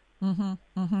topic. Mm-hmm,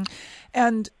 mm-hmm.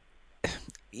 And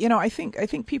I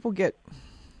think people get,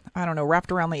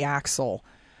 wrapped around the axle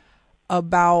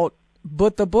about,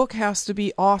 but the book has to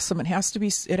be awesome. It has to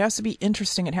be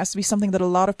interesting. It has to be something that a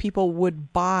lot of people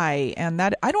would buy. And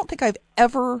that I don't think I've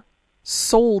ever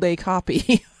sold a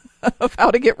copy of How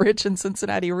to Get Rich in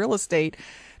Cincinnati Real Estate.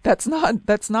 That's not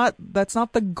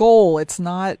the goal. It's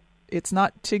not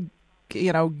to,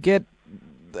 get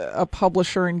a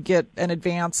publisher and get an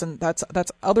advance, and that's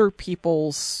other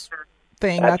people's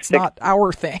thing. That's not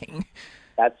our thing.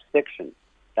 That's fiction.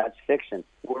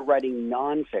 We're writing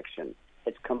nonfiction.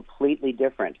 It's completely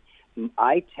different.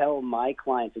 I tell my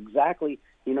clients exactly,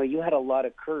 you had a lot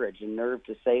of courage and nerve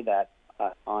to say that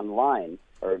online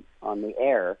or on the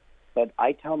air, but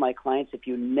I tell my clients, if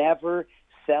you never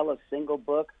sell a single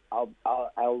book,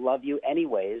 I'll love you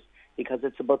anyways, because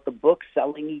it's about the book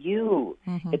selling you.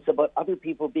 Mm-hmm. It's about other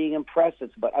people being impressed.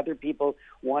 It's about other people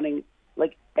wanting,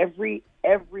 like every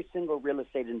single real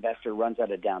estate investor runs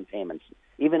out of down payments.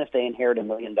 Even if they inherit $1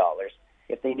 million,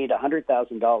 if they need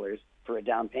 $100,000 for a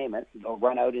down payment, they'll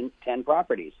run out in 10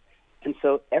 properties. And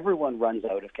so everyone runs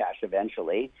out of cash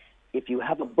eventually. If you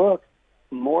have a book,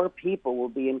 more people will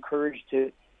be encouraged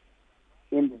to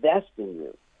invest in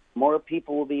you. More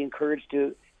people will be encouraged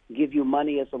to give you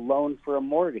money as a loan for a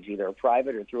mortgage, either a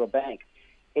private or through a bank.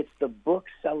 It's the book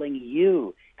selling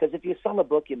you. Because if you sell a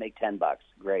book, you make $10.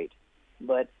 Great.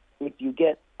 But if you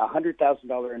get a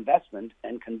 $100,000 investment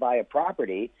and can buy a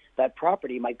property, that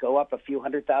property might go up a few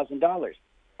 $100,000.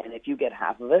 And if you get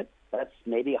half of it, that's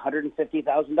maybe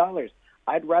 $150,000.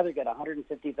 I'd rather get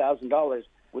 $150,000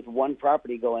 with one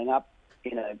property going up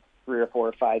in a 3 or 4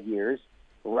 or 5 years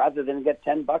rather than get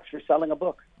 $10 for selling a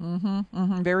book.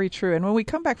 Very true. And when we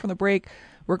come back from the break,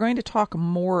 we're going to talk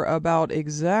more about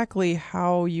exactly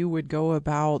how you would go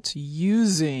about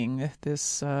using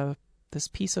this this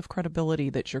piece of credibility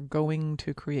that you're going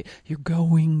to create. You're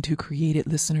going to create it,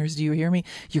 listeners. Do you hear me?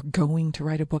 You're going to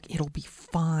write a book. It'll be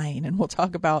fine. And we'll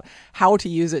talk about how to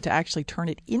use it to actually turn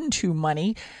it into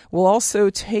money. We'll also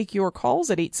take your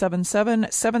calls at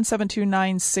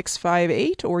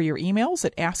 877-772-9658 or your emails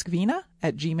at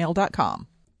askvina@gmail.com.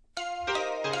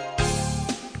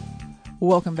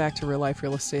 Welcome back to Real Life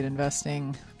Real Estate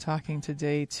Investing. Talking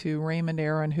today to Raymond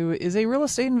Aaron, who is a real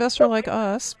estate investor like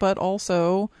us, but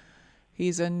also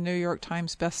he's a New York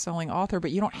Times best-selling author. But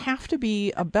you don't have to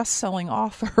be a best-selling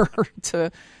author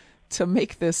to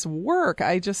make this work.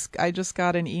 I just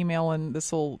got an email, and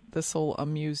this'll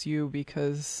amuse you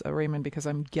because Raymond, because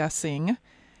I'm guessing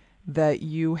that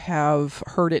you have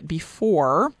heard it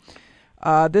before.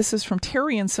 This is from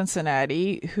Terry in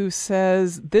Cincinnati, who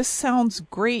says, this sounds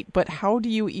great, but how do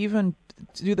you even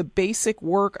do the basic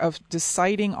work of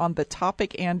deciding on the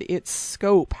topic and its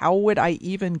scope? How would I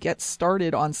even get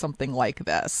started on something like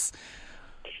this?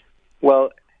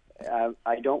 Well,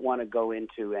 I don't want to go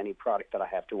into any product that I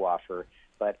have to offer,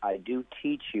 but I do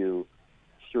teach you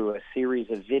through a series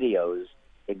of videos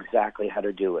exactly how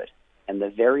to do it. And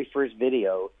the very first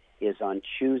video is on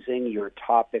choosing your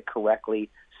topic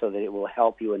correctly so that it will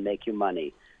help you and make you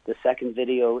money. The second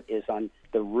video is on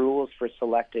the rules for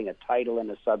selecting a title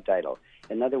and a subtitle.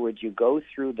 In other words, you go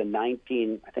through the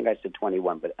 19, I think I said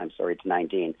 21, but I'm sorry, it's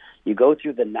 19. You go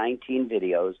through the 19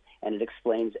 videos, and it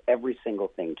explains every single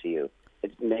thing to you.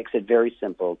 It makes it very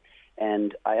simple.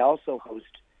 And I also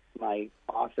host my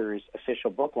authors'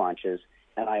 official book launches,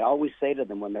 and I always say to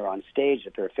them when they're on stage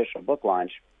at their official book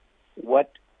launch,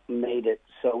 what made it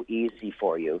so easy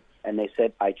for you? And they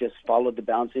said, I just followed the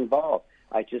bouncing ball.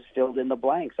 I just filled in the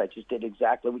blanks. I just did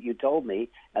exactly what you told me,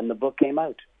 and the book came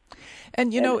out.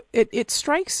 And, you know, it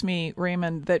strikes me,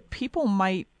 Raymond, that people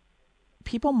might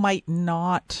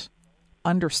not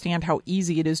understand how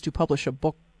easy it is to publish a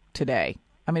book today.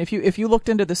 I mean, if you looked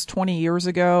into this 20 years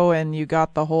ago and you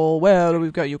got the whole,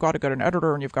 you've got to get an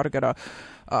editor and you've got to get a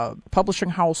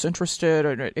publishing house interested,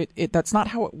 and that's not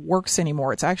how it works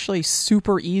anymore. It's actually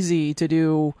super easy to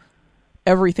do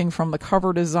everything from the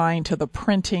cover design to the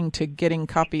printing to getting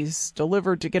copies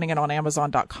delivered to getting it on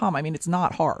Amazon.com. I mean, it's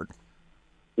not hard.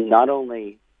 Not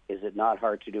only is it not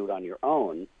hard to do it on your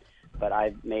own, but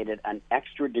I've made it an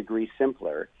extra degree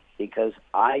simpler because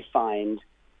I find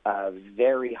a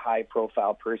very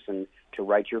high-profile person to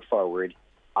write your foreword.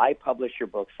 I publish your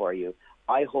book for you.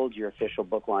 I hold your official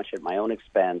book launch at my own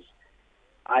expense.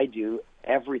 I do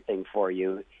everything for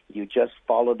you. You just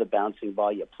follow the bouncing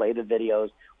ball. You play the videos.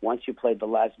 Once you play the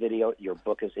last video, your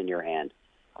book is in your hand.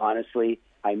 Honestly,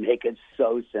 I make it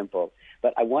so simple.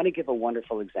 But I want to give a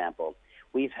wonderful example.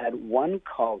 We've had one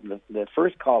call. The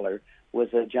first caller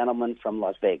was a gentleman from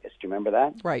Las Vegas. Do you remember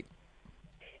that? Right.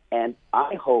 And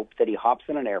I hope that he hops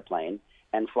on an airplane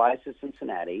and flies to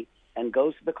Cincinnati and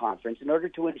goes to the conference in order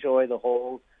to enjoy the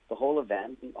whole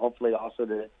event, and hopefully also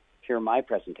to hear my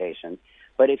presentation.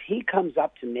 But if he comes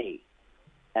up to me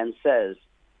and says,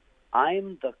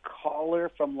 I'm the caller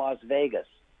from Las Vegas,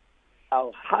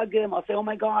 I'll hug him. I'll say, oh,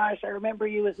 my gosh, I remember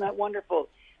you. Isn't that wonderful?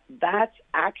 That's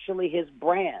actually his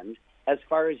brand as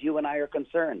far as you and I are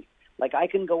concerned. Like, I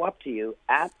can go up to you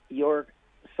at your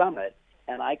summit,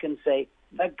 and I can say,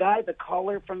 that guy, the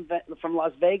caller from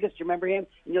Las Vegas, do you remember him?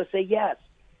 And you'll say, yes.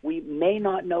 We may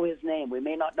not know his name. We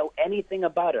may not know anything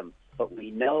about him, but we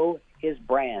know his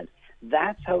brand.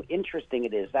 That's how interesting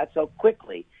it is. That's how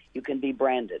quickly you can be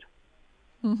branded.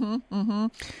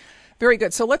 Very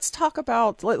good. So let's talk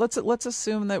about, let's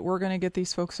assume that we're going to get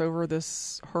these folks over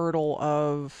this hurdle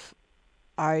of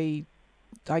I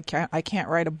can't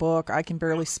write a book. I can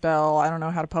barely spell. I don't know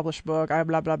how to publish a book. I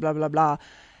blah, blah, blah, blah, blah.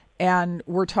 And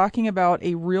we're talking about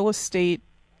a real estate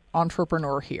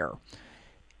entrepreneur here.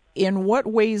 In what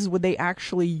ways would they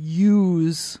actually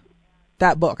use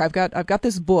that book? I've got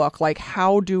this book. Like,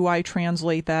 how do I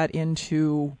translate that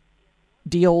into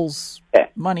deals,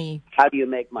 money? How do you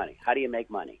make money?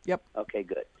 Yep. Okay,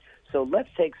 good. So let's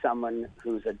take someone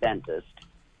who's a dentist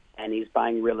and he's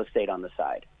buying real estate on the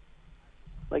side.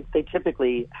 Like, they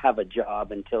typically have a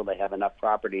job until they have enough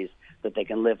properties that they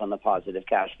can live on the positive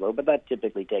cash flow, but that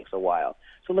typically takes a while.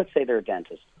 So let's say they're a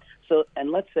dentist. So,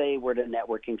 and let's say we're at a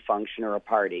networking function or a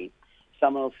party.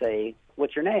 someone will say,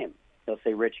 "What's your name?" They'll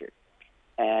say, "Richard."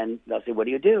 And they'll say, "What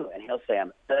do you do?" And he'll say,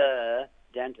 "I'm a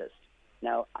dentist."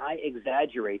 Now, I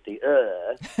exaggerate the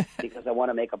because I want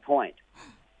to make a point.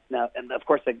 Now, and of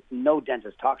course, no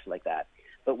dentist talks like that.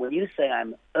 But when you say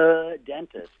I'm a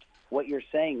dentist, what you're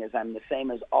saying is I'm the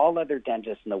same as all other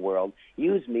dentists in the world.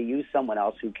 Use me, use someone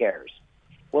else, who cares?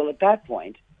 Well, at that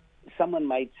point, someone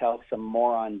might tell some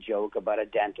moron joke about a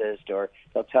dentist, or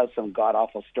they'll tell some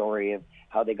god-awful story of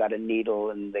how they got a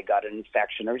needle and they got an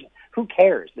infection, or who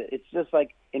cares? It's just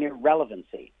like an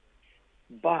irrelevancy.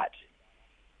 But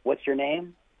what's your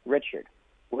name? Richard.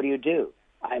 What do you do?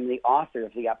 I'm the author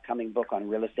of the upcoming book on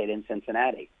real estate in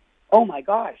Cincinnati. Oh my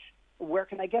gosh, where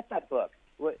can I get that book?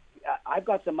 I've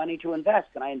got some money to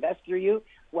invest. Can I invest through you?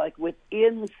 Like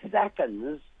within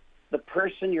seconds, the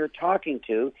person you're talking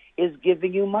to is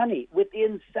giving you money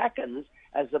within seconds,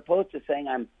 as opposed to saying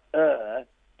I'm a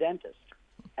dentist.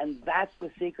 And that's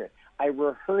the secret. I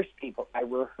rehearse people. I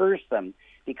rehearse them,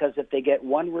 because if they get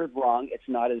one word wrong, it's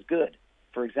not as good.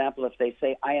 For example, if they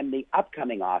say, I am the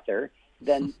upcoming author,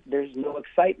 then there's no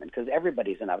excitement, because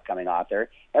everybody's an upcoming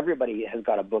author. Everybody has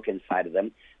got a book inside of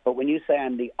them. But when you say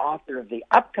I'm the author of the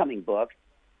upcoming book,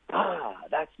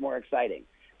 that's more exciting.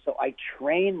 So I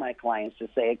train my clients to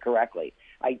say it correctly.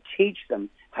 I teach them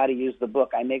how to use the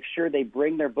book. I make sure they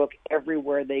bring their book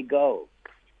everywhere they go.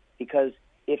 Because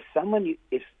if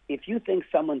you think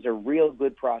someone's a real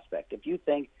good prospect, if you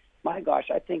think, my gosh,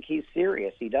 I think he's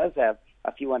serious, he does have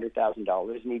a few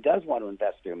 $100,000 and he does want to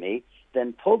invest through me,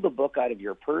 then pull the book out of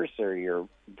your purse or your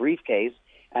briefcase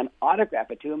and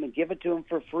autograph it to him and give it to him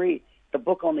for free. The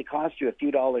book only costs you a few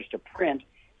dollars to print.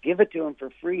 Give it to him for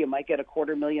free. You might get a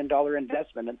 $250,000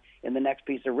 investment in the next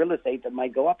piece of real estate that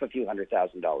might go up a few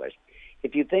 $100,000.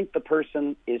 If you think the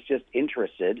person is just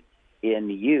interested in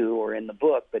you or in the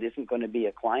book but isn't going to be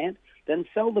a client, then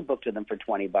sell the book to them for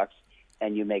 $20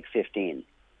 and you make $15.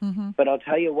 Mm-hmm. But I'll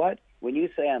tell you what, when you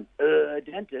say I'm a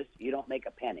dentist, you don't make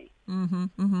a penny. Mm-hmm,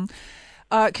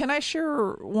 mm-hmm. Can I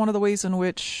share one of the ways in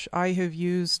which I have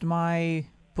used my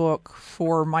book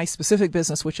for my specific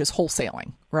business, which is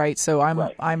wholesaling, right? So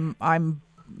I'm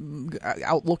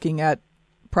out looking at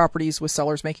properties with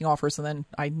sellers making offers, and then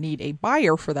I need a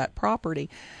buyer for that property.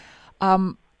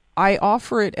 I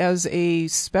offer it as a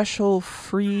special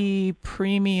free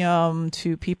premium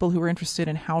to people who are interested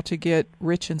in how to get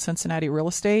rich in Cincinnati real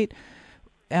estate.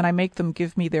 And I make them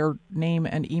give me their name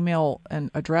and email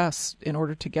and address in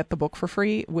order to get the book for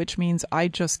free, which means I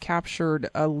just captured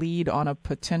a lead on a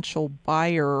potential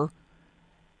buyer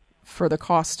for the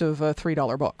cost of a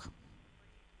 $3 book.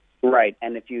 Right.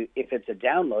 And if it's a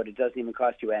download, it doesn't even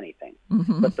cost you anything.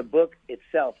 Mm-hmm. But the book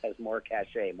itself has more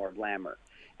cachet, more glamour.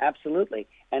 Absolutely.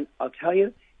 And I'll tell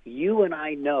you, you and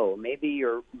I know, maybe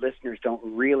your listeners don't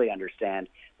really understand,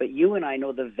 but you and I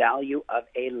know the value of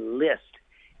a list.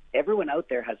 Everyone out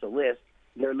there has a list.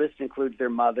 Their list includes their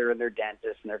mother and their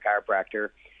dentist and their chiropractor.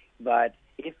 But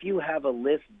if you have a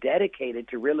list dedicated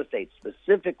to real estate,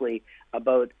 specifically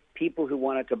about people who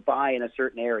wanted to buy in a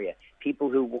certain area, people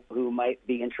who might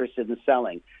be interested in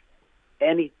selling,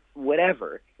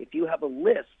 whatever, if you have a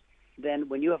list, then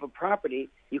when you have a property,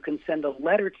 you can send a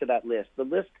letter to that list. The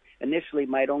list initially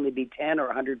might only be 10 or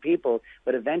 100 people,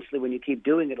 but eventually when you keep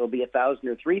doing it, it'll be 1,000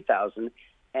 or 3,000.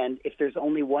 And if there's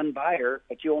only one buyer,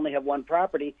 but you only have one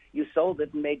property, you sold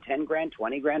it and made 10 grand,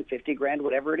 20 grand, 50 grand,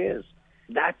 whatever it is.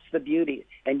 That's the beauty.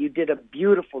 And you did a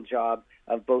beautiful job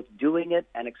of both doing it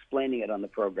and explaining it on the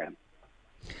program.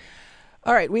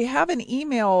 All right. We have an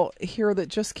email here that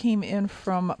just came in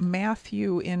from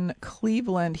Matthew in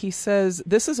Cleveland. He says,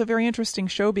 this is a very interesting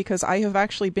show because I have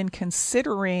actually been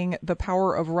considering the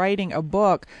power of writing a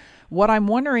book. What I'm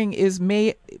wondering is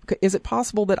it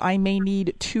possible that I may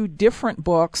need two different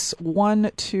books,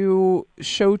 one to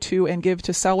show to and give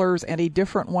to sellers and a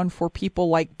different one for people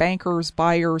like bankers,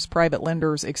 buyers, private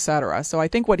lenders, etc. So I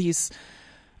think what he's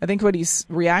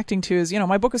reacting to is,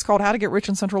 my book is called How to Get Rich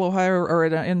in Central Ohio or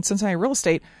in Cincinnati Real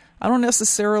Estate. I don't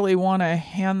necessarily want to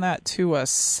hand that to a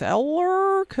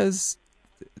seller because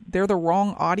they're the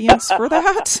wrong audience for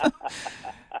that.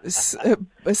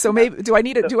 So maybe do I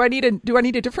need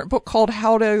a different book called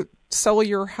How to Sell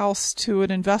Your House to an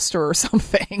Investor or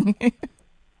something?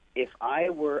 If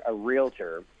I were a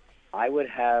realtor, I would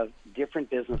have different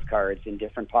business cards in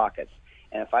different pockets.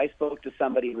 And if I spoke to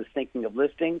somebody who was thinking of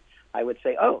listing, I would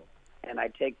say, and I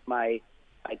take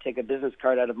a business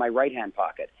card out of my right-hand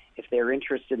pocket. If they're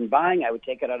interested in buying, I would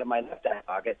take it out of my left-hand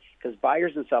pocket, because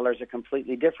buyers and sellers are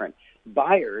completely different.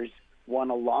 Buyers want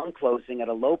a long closing at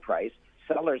a low price.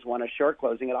 Sellers want a short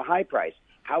closing at a high price.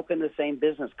 How can the same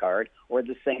business card or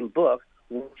the same book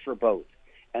work for both?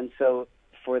 And so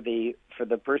for the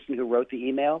person who wrote the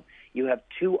email, you have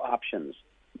two options.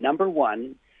 Number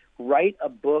one, write a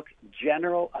book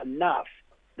general enough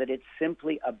that it's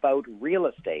simply about real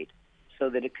estate so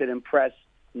that it could impress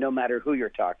no matter who you're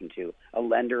talking to, a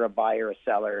lender, a buyer, a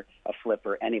seller, a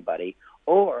flipper, anybody,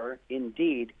 or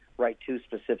indeed write two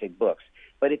specific books.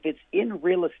 But if it's in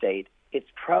real estate, it's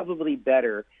probably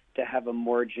better to have a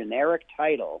more generic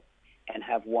title and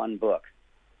have one book.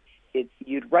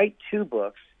 You'd write two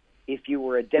books if you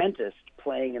were a dentist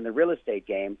playing in the real estate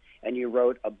game and you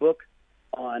wrote a book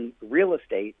on real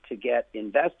estate to get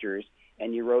investors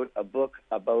and you wrote a book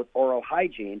about oral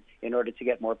hygiene in order to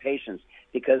get more patients,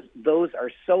 because those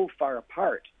are so far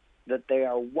apart that they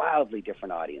are wildly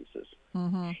different audiences.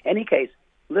 Mm-hmm. Any case,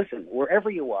 listen,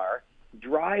 wherever you are,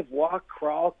 drive, walk,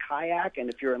 crawl, kayak,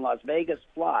 and if you're in Las Vegas,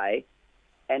 fly,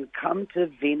 and come to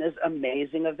Vena's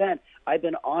amazing event. I've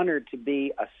been honored to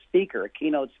be a speaker, a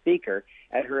keynote speaker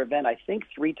at her event, I think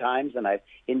 3 times, and I've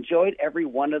enjoyed every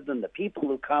one of them. The people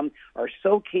who come are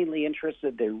so keenly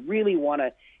interested. They really want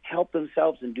to help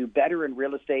themselves and do better in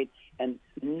real estate, and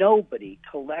nobody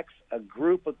collects a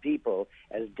group of people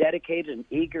as dedicated and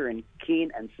eager and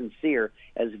keen and sincere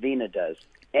as Vena does.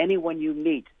 Anyone you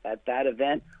meet at that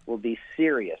event will be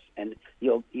serious, and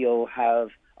you'll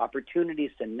have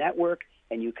opportunities to network,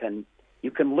 and you can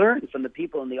learn from the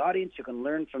people in the audience, you can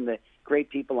learn from the great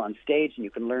people on stage, and you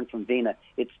can learn from Vena.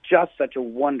 It's just such a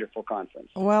wonderful conference.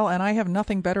 Well, and I have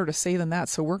nothing better to say than that,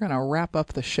 so we're going to wrap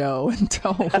up the show and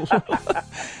tell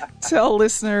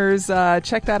listeners,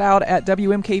 check that out at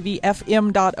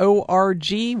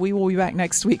WMKVFM.org. We will be back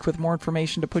next week with more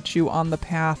information to put you on the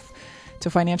path to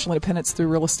financial independence through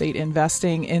real estate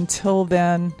investing. Until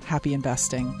then, happy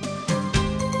investing.